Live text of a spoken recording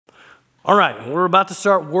All right, we're about to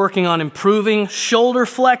start working on improving shoulder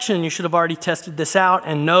flexion. You should have already tested this out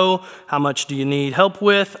and know how much do you need help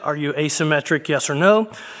with. Are you asymmetric, yes or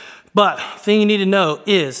no? But the thing you need to know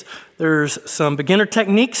is there's some beginner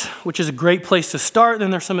techniques, which is a great place to start.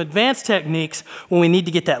 Then there's some advanced techniques when we need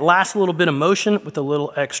to get that last little bit of motion with a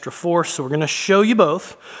little extra force. So we're gonna show you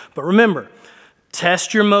both. But remember,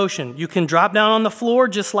 test your motion. You can drop down on the floor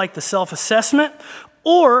just like the self-assessment,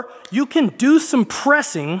 or you can do some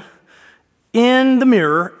pressing in the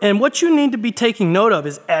mirror, and what you need to be taking note of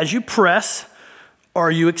is as you press,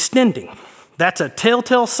 are you extending? That's a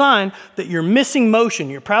telltale sign that you're missing motion.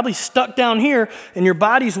 You're probably stuck down here, and your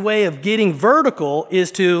body's way of getting vertical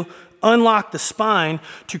is to unlock the spine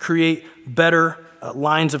to create better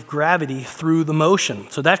lines of gravity through the motion.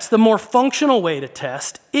 So that's the more functional way to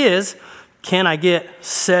test is, can I get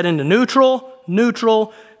set into neutral,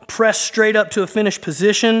 neutral, press straight up to a finished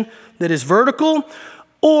position that is vertical?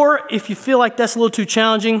 Or if you feel like that's a little too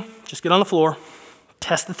challenging, just get on the floor,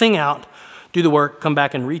 test the thing out, do the work, come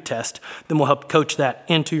back and retest. Then we'll help coach that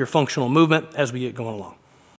into your functional movement as we get going along.